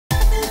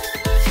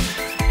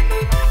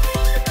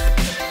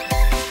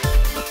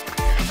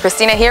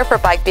Christina here for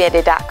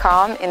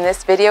BikeBand.com. In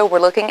this video,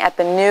 we're looking at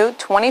the new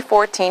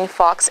 2014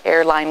 Fox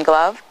Airline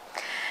Glove.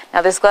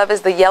 Now this glove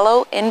is the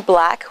yellow in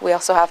black. We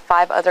also have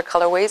 5 other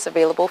colorways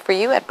available for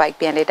you at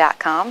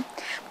BikeBand.com.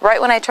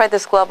 Right when I tried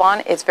this glove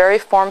on, it's very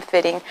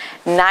form-fitting,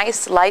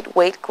 nice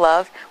lightweight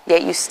glove,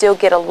 yet you still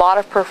get a lot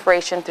of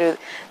perforation through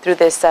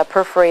this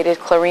perforated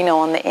Clarino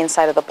on the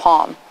inside of the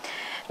palm.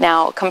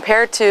 Now,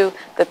 compared to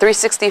the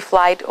 360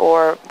 Flight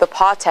or the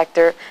paw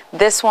protector,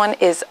 this one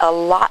is a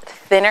lot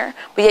thinner,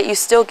 but yet you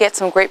still get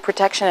some great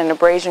protection and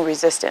abrasion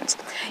resistance.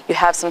 You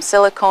have some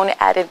silicone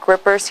added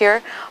grippers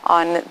here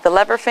on the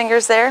lever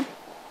fingers there,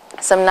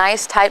 some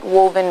nice tight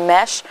woven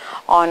mesh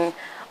on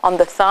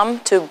the thumb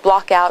to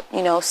block out,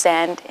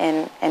 sand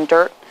and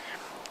dirt.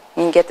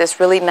 You can get this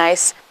really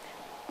nice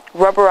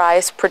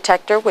rubberized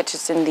protector, which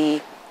is in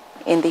the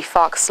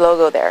Fox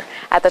logo there.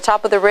 At the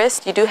top of the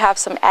wrist, you do have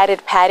some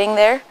added padding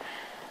there.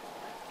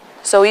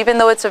 So even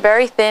though it's a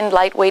very thin,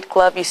 lightweight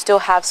glove, you still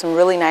have some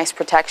really nice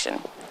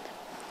protection.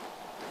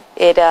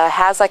 It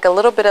has like a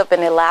little bit of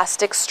an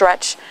elastic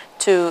stretch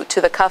to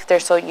the cuff there,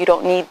 so you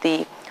don't need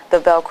the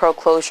Velcro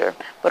closure.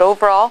 But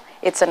overall,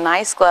 it's a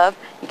nice glove.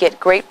 You get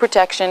great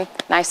protection,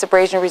 nice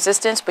abrasion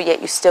resistance, but yet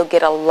you still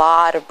get a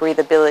lot of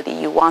breathability.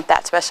 You want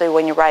that, especially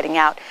when you're riding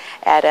out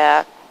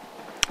at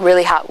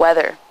really hot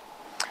weather.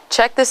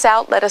 Check this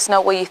out. Let us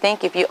know what you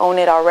think if you own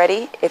it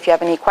already. If you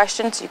have any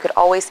questions, you could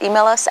always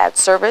email us at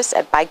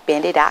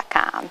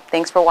service@bikebandy.com.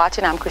 Thanks for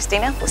watching. I'm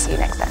Christina. We'll see you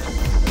next time.